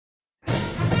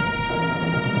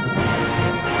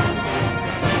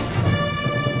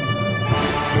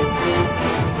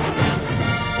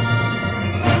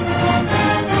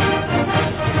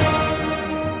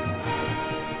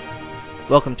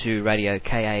Welcome to Radio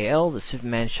KAL, the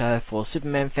Superman show for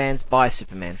Superman fans by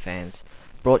Superman fans.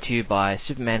 Brought to you by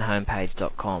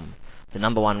SupermanHomepage.com, the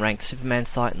 #1 ranked Superman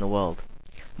site in the world.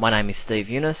 My name is Steve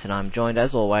Eunice, and I'm joined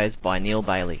as always by Neil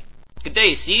Bailey. Good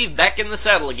day, Steve. Back in the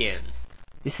saddle again.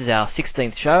 This is our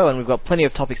 16th show, and we've got plenty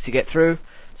of topics to get through.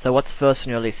 So what's first on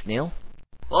your list, Neil?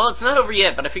 Well, it's not over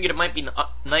yet, but I figured it might be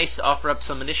nice to offer up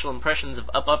some initial impressions of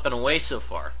Up, Up, and Away so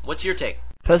far. What's your take?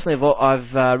 Personally,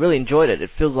 I've really enjoyed it.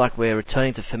 It feels like we're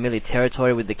returning to familiar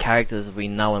territory with the characters we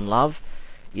know and love,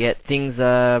 yet things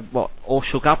are, all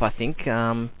shook up, I think.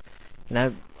 I don't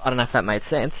know if that made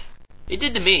sense. It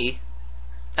did to me.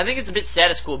 I think it's a bit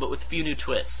status quo, but with a few new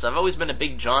twists. I've always been a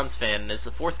big Johns fan, and as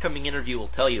the forthcoming interview will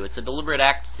tell you, it's a deliberate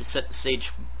act to set the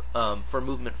stage for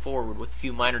movement forward with a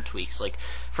few minor tweaks, like,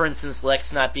 for instance,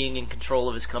 Lex not being in control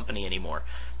of his company anymore.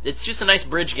 It's just a nice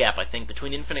bridge gap, I think,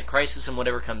 between Infinite Crisis and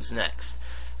whatever comes next.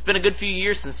 It's been a good few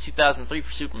years since 2003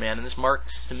 for Superman, and this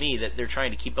marks to me that they're trying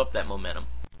to keep up that momentum.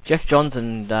 Geoff Johns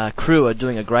and crew are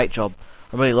doing a great job.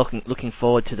 I'm really looking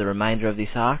forward to the remainder of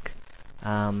this arc.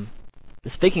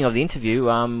 Speaking of the interview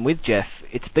with Geoff,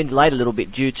 it's been delayed a little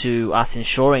bit due to us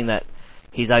ensuring that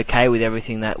he's okay with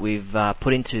everything that we've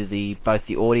put into both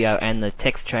the audio and the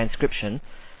text transcription.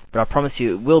 But I promise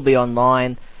you it will be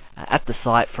online at the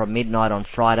site from midnight on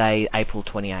Friday, April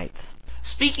 28th.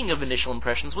 Speaking of initial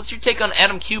impressions, what's your take on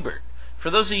Adam Kubert?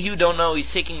 For those of you who don't know,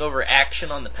 he's taking over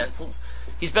Action on the pencils.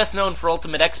 He's best known for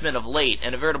Ultimate X-Men of late,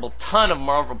 and a veritable ton of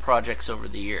Marvel projects over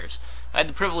the years. I had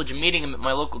the privilege of meeting him at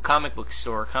my local comic book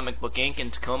store, Comic Book Inc. in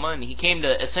Tacoma, and he came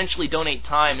to essentially donate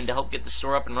time and to help get the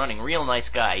store up and running. Real nice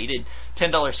guy. He did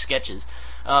 $10 sketches.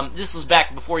 This was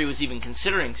back before he was even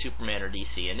considering Superman or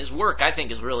DC, and his work, I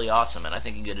think, is really awesome, and I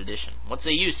think a good addition. What say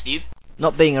you, Steve?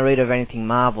 Not being a reader of anything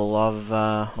Marvel,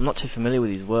 I'm not too familiar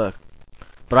with his work.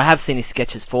 But I have seen his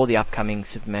sketches for the upcoming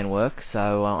Superman work,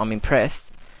 so I'm impressed.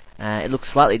 It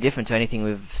looks slightly different to anything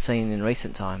we've seen in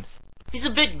recent times. He's a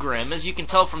bit grim, as you can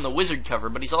tell from the Wizard cover,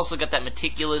 but he's also got that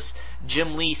meticulous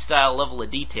Jim Lee-style level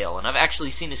of detail, and I've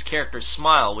actually seen his character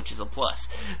smile, which is a plus.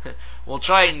 We'll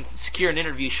try and secure an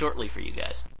interview shortly for you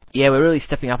guys. Yeah, we're really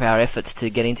stepping up our efforts to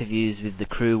get interviews with the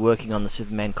crew working on the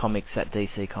Superman comics at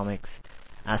DC Comics.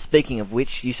 Speaking of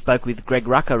which, you spoke with Greg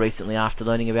Rucka recently after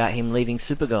learning about him leaving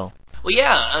Supergirl. Well,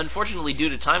 yeah, unfortunately due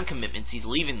to time commitments, he's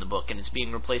leaving the book and is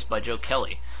being replaced by Joe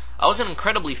Kelly. I wasn't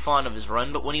incredibly fond of his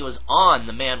run, but when he was on,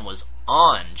 the man was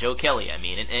on. Joe Kelly, I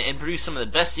mean, and produced some of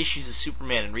the best issues of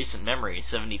Superman in recent memory,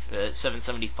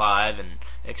 775 and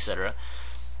etc.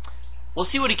 We'll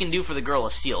see what he can do for the Girl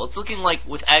of Steel. It's looking like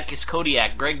with Atticus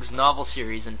Kodiak, Greg's novel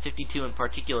series, and 52 in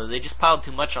particular, they just piled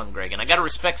too much on Greg, and I gotta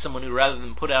respect someone who, rather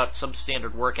than put out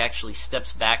substandard work, actually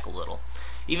steps back a little.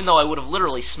 Even though I would have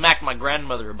literally smacked my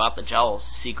grandmother about the jowls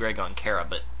to see Greg on Kara,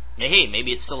 but hey,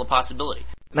 maybe it's still a possibility.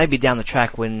 Maybe down the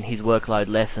track when his workload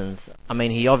lessens. I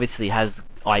mean, he obviously has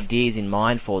ideas in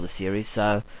mind for the series,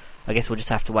 so I guess we'll just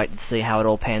have to wait and see how it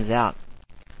all pans out.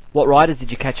 What writers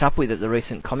did you catch up with at the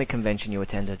recent comic convention you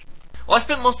attended? Well, I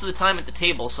spent most of the time at the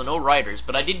table, so no writers,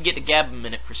 but I did get to gab a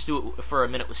minute with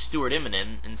Stuart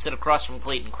Immonen and sit across from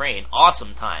Clayton Crane.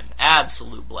 Awesome time.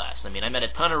 Absolute blast. I mean, I met a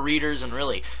ton of readers, and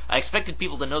really, I expected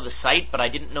people to know the site, but I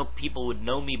didn't know people would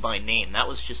know me by name. That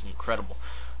was just incredible.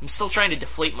 I'm still trying to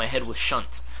deflate my head with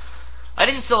shunts. I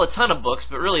didn't sell a ton of books,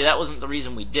 but really that wasn't the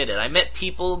reason we did it. I met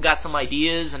people, got some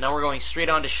ideas, and now we're going straight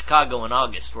on to Chicago in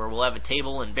August, where we'll have a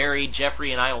table, and Barry,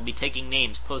 Jeffrey, and I will be taking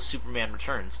names post-Superman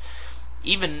Returns.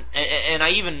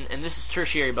 And this is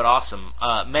tertiary but awesome,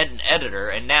 met an editor,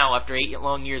 and now, after 8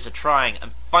 long years of trying,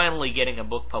 I'm finally getting a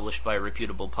book published by a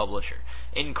reputable publisher.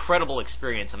 Incredible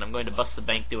experience, and I'm going to bust the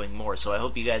bank doing more, so I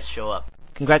hope you guys show up.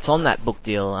 Congrats on that book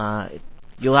deal.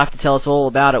 You'll have to tell us all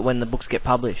about it when the books get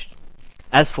published.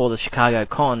 As for the Chicago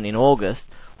Con in August,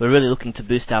 we're really looking to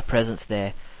boost our presence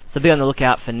there. So be on the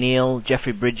lookout for Neil,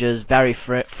 Jeffrey Bridges, Barry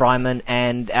Fryman,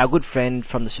 and our good friend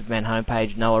from the Superman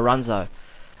homepage, Noah Runzo.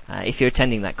 If you're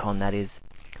attending that con, that is.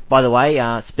 By the way,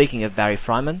 speaking of Barry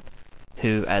Fryman,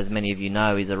 who, as many of you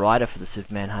know, is a writer for the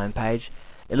Superman homepage,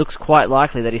 it looks quite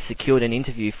likely that he secured an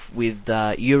interview with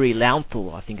Yuri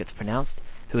Lowenthal, I think it's pronounced,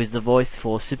 who is the voice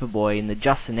for Superboy in the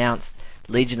just-announced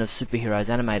Legion of Superheroes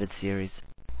animated series.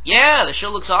 Yeah, the show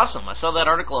looks awesome. I saw that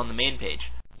article on the main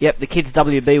page. Yep, the Kids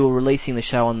WB will releasing the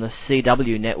show on the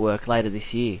CW network later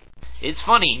this year. It's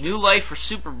funny, new life for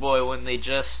Superboy when they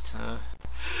just...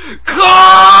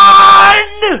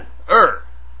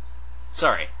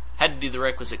 Sorry, had to do the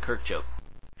requisite Kirk joke.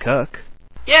 Kirk?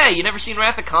 Yeah, you never seen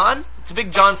Wrath of Khan? It's a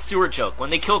big Jon Stewart joke.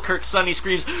 When they kill Kirk's son, he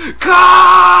screams,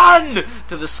 Khan!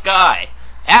 to the sky.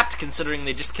 Apt, considering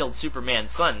they just killed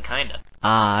Superman's son, kinda.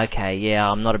 Ah, okay, yeah,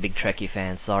 I'm not a big Trekkie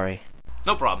fan, sorry.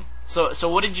 No problem. So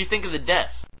what did you think of the death?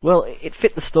 Well, it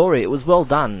fit the story. It was well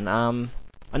done.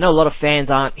 I know a lot of fans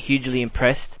aren't hugely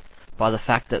impressed by the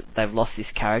fact that they've lost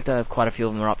this character. Quite a few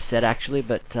of them are upset, actually,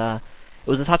 but it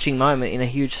was a touching moment in a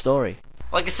huge story.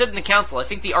 Like I said in the council, I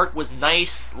think the arc was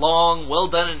nice, long, well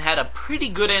done, and had a pretty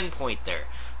good endpoint there.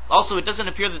 Also, it doesn't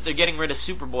appear that they're getting rid of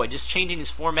Superboy, just changing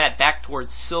his format back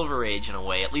towards Silver Age in a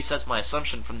way. At least that's my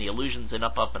assumption from the allusions in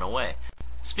Up, Up, and Away.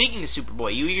 Speaking of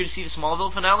Superboy, you eager to see the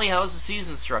Smallville finale? How has the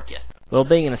season struck you? Well,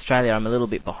 being in Australia, I'm a little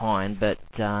bit behind, but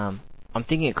I'm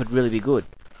thinking it could really be good.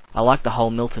 I like the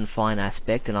whole Milton Fine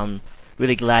aspect, and I'm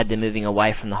really glad they're moving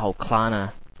away from the whole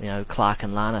Clark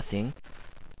and Lana thing.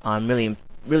 I'm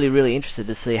really interested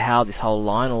to see how this whole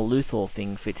Lionel Luthor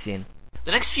thing fits in.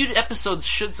 The next few episodes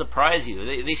should surprise you.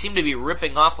 They seem to be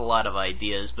ripping off a lot of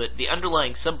ideas, but the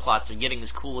underlying subplots are getting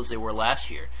as cool as they were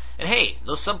last year. And hey,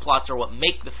 those subplots are what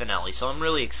make the finale, so I'm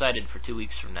really excited for 2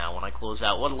 weeks from now when I close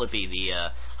out. What'll it be,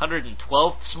 the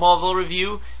 112th Smallville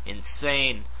review?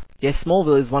 Insane. Yeah,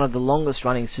 Smallville is one of the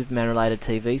longest-running Superman-related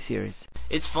TV series.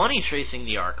 It's funny tracing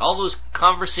the arc. All those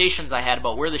conversations I had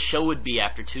about where the show would be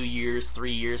after 2 years,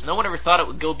 3 years, no one ever thought it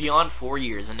would go beyond 4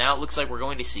 years, and now it looks like we're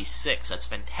going to see 6. That's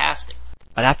fantastic.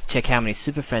 I'd have to check how many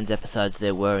Super Friends episodes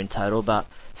there were in total, but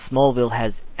Smallville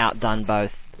has outdone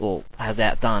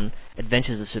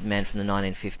Adventures of Superman from the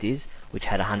 1950s, which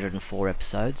had 104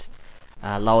 episodes,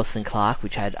 Lois and Clark,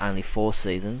 which had only 4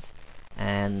 seasons,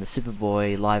 and the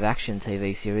Superboy live-action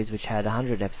TV series, which had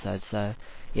 100 episodes, so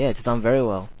yeah, it's done very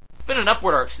well. It's been an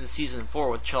upward arc since Season 4,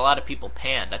 which a lot of people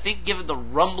panned. I think given the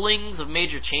rumblings of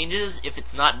major changes, if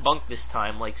it's not bunk this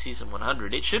time like Season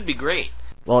 100, it should be great.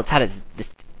 Well, it's had its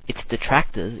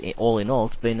detractors. All in all,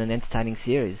 it's been an entertaining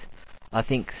series. I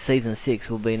think Season 6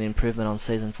 will be an improvement on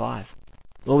Season 5.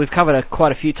 Well, we've covered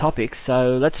quite a few topics,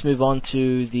 so let's move on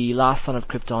to the Last Son of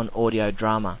Krypton audio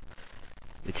drama.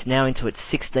 It's now into its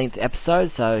 16th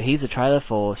episode, so here's a trailer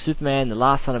for Superman, The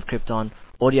Last Son of Krypton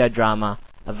audio drama,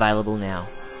 available now.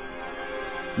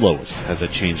 Lois has a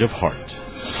change of heart.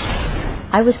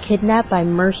 I was kidnapped by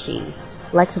Mercy.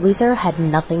 Lex Luthor had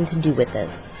nothing to do with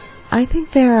this. I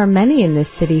think there are many in this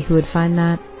city who would find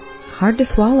that hard to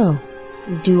swallow.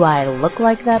 Do I look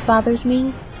like that bothers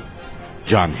me?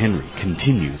 John Henry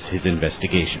continues his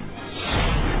investigation.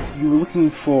 You were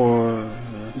looking for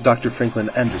Dr. Franklin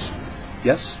Anderson,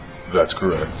 yes? That's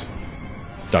correct.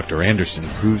 Dr. Anderson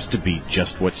proves to be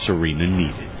just what Serena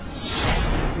needed.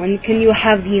 When can you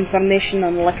have the information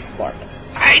on LexCorp?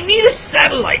 I need a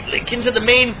satellite link into the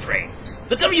mainframes.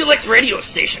 The WLEX radio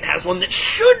station has one that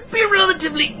should be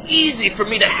relatively easy for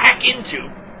me to hack into.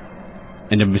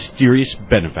 And a mysterious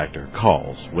benefactor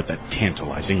calls with a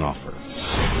tantalizing offer.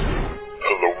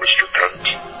 Hello, Mr. Kent.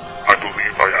 I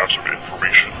believe I have some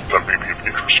information that may be of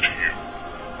interest to you.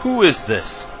 Who is this?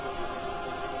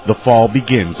 The fall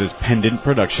begins as Pendant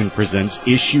Production presents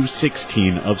issue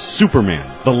 16 of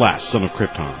Superman, The Last Son of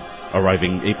Krypton,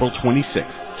 arriving April 26,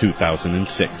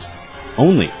 2006.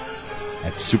 Only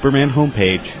at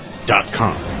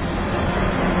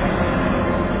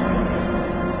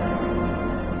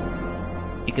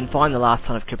SupermanHomepage.com. You can find The Last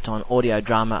Son of Krypton audio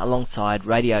drama alongside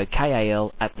Radio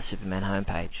KAL at the Superman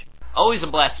homepage. Always a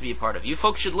blast to be a part of. You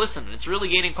folks should listen. It's really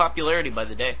gaining popularity by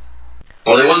the day.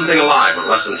 Only one thing alive with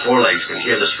less than 4 legs can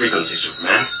hear this frequency,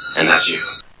 Superman, and that's you.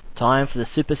 Time for the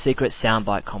super secret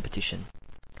soundbite competition.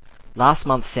 Last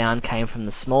month's sound came from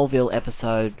the Smallville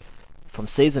episode from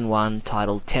Season 1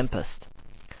 titled Tempest.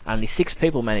 Only 6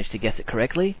 people managed to guess it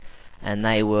correctly, and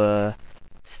they were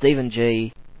Stephen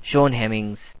G., Sean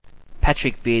Hemmings,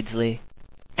 Patrick Beardsley,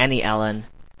 Annie Allen,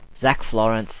 Zach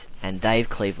Florence, and Dave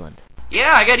Cleveland.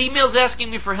 Yeah, I got emails asking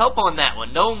me for help on that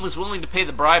one. No one was willing to pay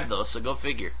the bribe, though, so go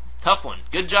figure. Tough one.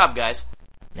 Good job, guys.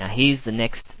 Now here's the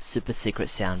next super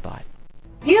secret soundbite.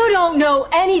 You don't know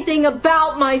anything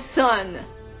about my son!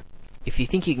 If you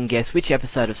think you can guess which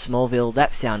episode of Smallville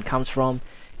that sound comes from,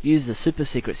 use the super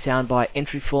secret soundbite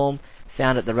entry form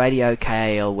found at the Radio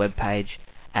KAL webpage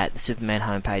at the Superman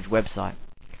homepage website,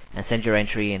 and send your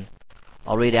entry in.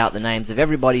 I'll read out the names of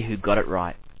everybody who got it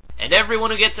right. And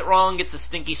everyone who gets it wrong gets a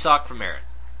stinky sock from Aaron.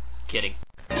 Kidding.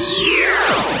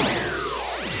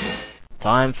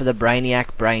 Time for the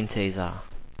Brainiac Brain Teaser.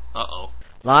 Uh-oh.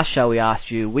 Last show we asked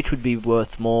you which would be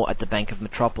worth more at the Bank of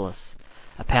Metropolis,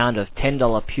 a pound of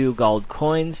 $10 pure gold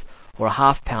coins or a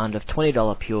half pound of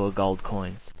 $20 pure gold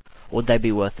coins. Would they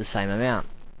be worth the same amount?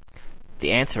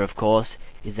 The answer, of course,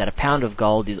 is that a pound of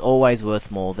gold is always worth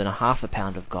more than a half a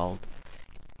pound of gold.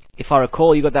 If I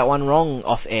recall, you got that one wrong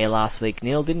off air last week,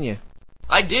 Neil, didn't you?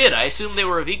 I did. I assumed they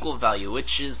were of equal value,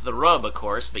 which is the rub, of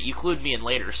course, but you clued me in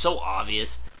later. So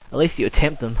obvious. At least you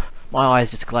attempt them. My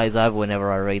eyes just glaze over whenever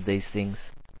I read these things.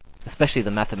 especially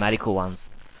the mathematical ones,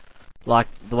 like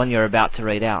the one you're about to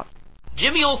read out.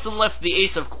 Jimmy Olsen left the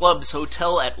Ace of Clubs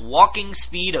hotel at walking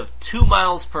speed of 2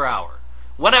 miles per hour.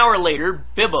 1 hour later,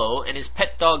 Bibbo and his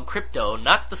pet dog Crypto,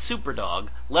 not the super dog,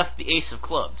 left the Ace of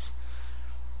Clubs.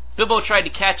 Bibbo tried to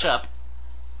catch up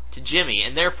to Jimmy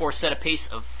and therefore set a pace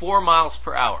of 4 miles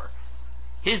per hour.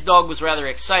 His dog was rather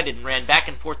excited and ran back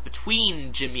and forth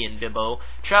between Jimmy and Bibbo,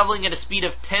 traveling at a speed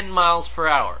of 10 miles per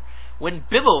hour. When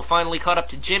Bibbo finally caught up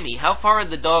to Jimmy, how far had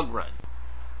the dog run?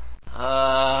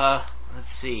 Let's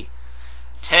see.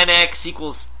 10x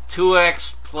equals 2x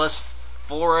plus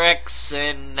 4x,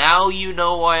 and now you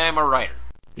know why I'm a writer.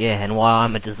 Yeah, and why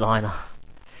I'm a designer.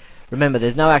 Remember,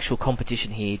 there's no actual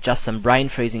competition here, just some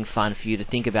brain-freezing fun for you to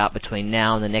think about between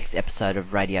now and the next episode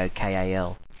of Radio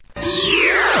KAL.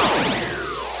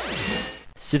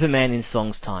 Superman in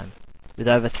Songs Time. With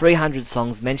over 300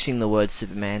 songs mentioning the word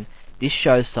Superman, this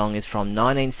show's song is from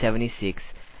 1976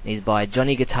 and is by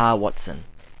Johnny Guitar Watson.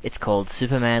 It's called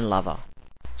Superman Lover.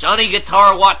 Johnny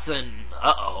Guitar Watson.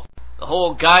 Uh-oh. The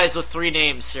whole Guys with 3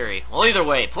 Names series. Well, either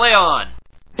way, play on.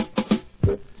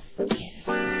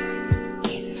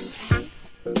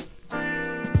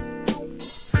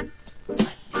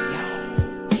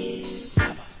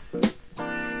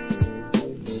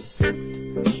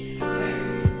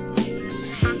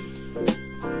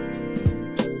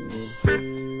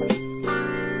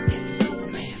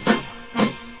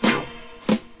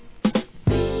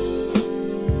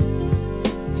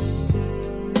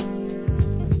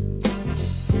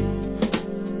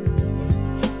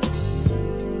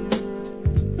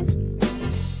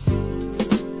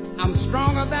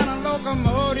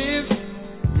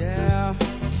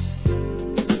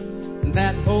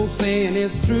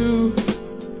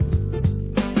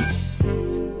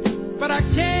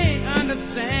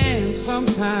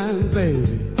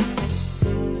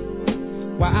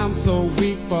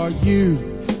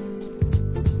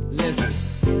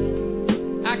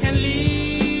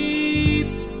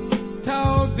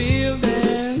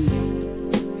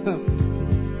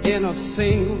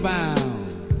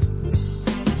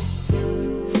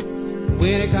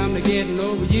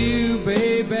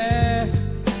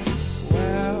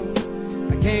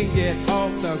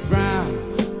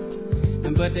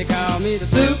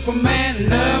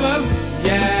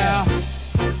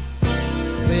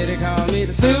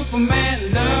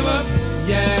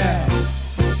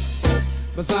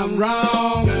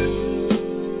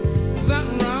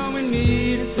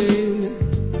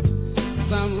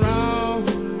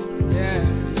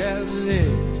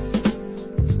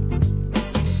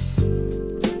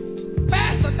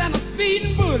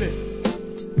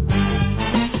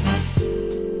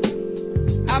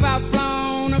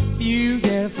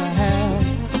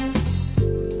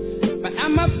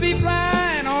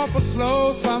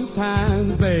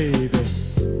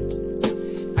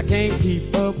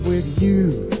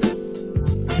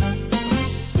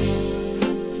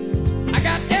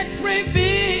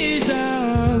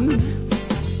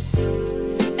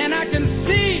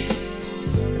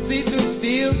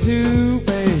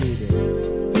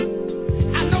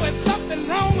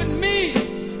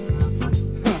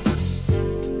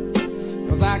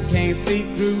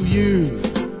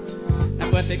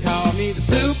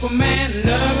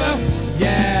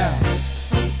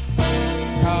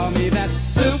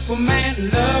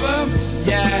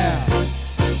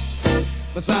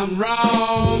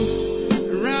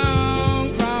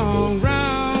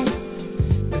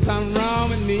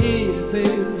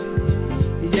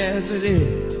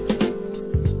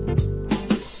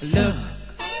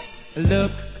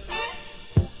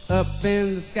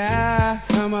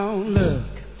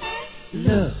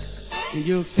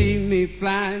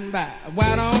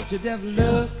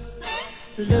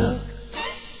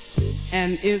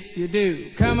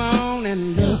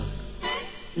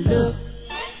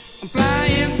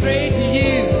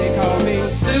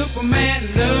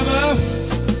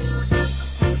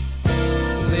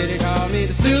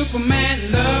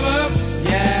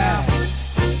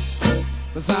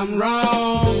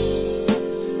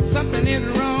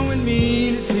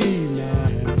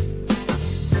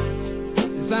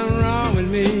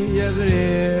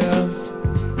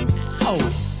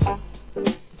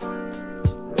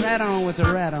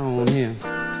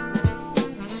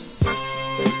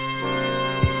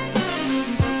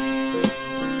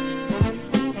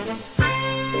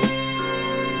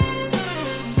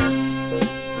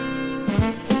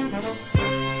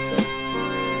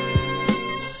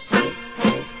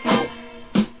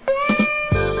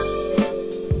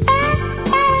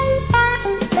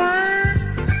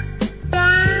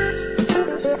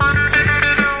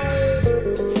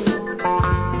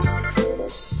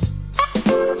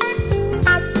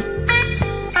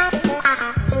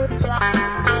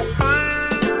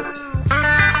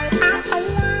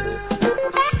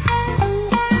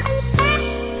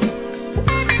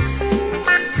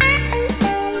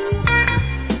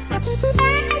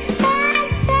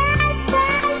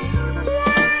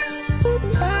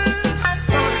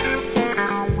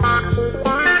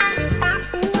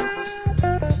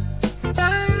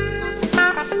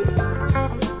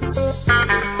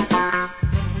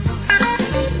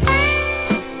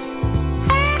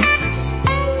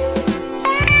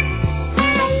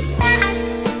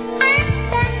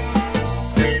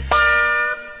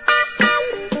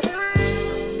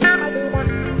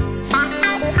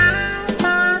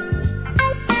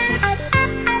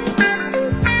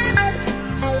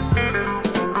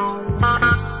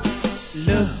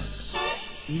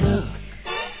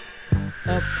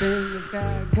 in the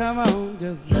sky. Come on,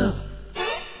 just look,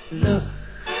 look,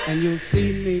 and you'll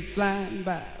see me flying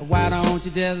by. Why don't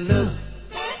you just look,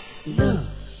 look?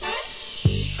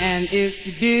 And if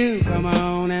you do, come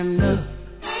on and look,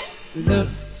 look.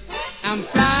 I'm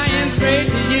flying straight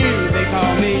to you. They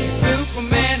call me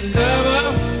Superman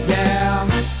lover, yeah.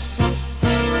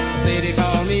 Say they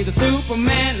call me the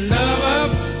Superman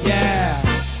lover, yeah.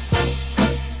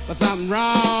 But something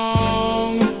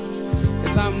wrong.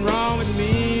 There's something wrong with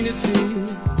me to see.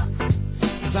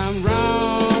 Something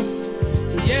wrong.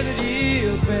 Yes, it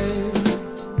is, babe.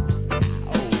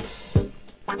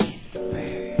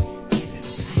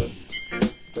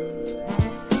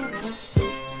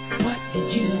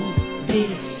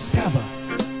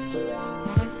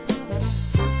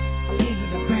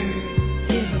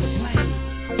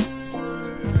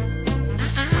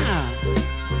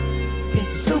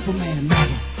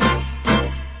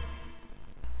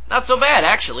 Not so bad,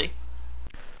 actually.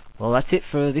 Well, that's it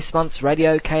for this month's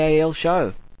Radio KAL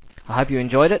show. I hope you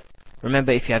enjoyed it.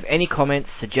 Remember, if you have any comments,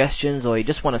 suggestions, or you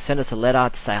just want to send us a letter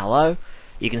to say hello,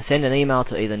 you can send an email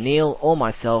to either Neil or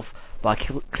myself by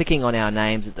clicking on our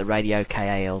names at the Radio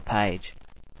KAL page.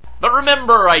 But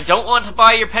remember, I don't want to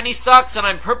buy your penny stocks, and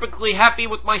I'm perfectly happy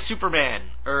with my Superman,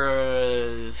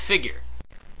 figure.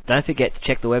 Don't forget to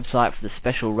check the website for the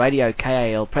special Radio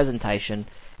KAL presentation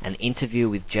and interview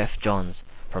with Jeff Johns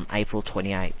from April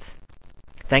 28th.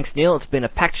 Thanks, Neil. It's been a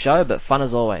packed show, but fun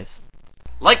as always.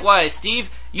 Likewise, Steve.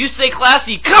 You say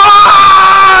classy.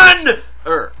 Con!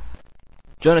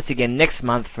 Join us again next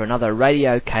month for another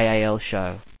Radio KAL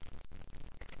show.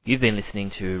 You've been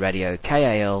listening to Radio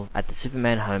KAL at the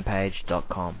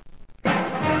supermanhomepage.com.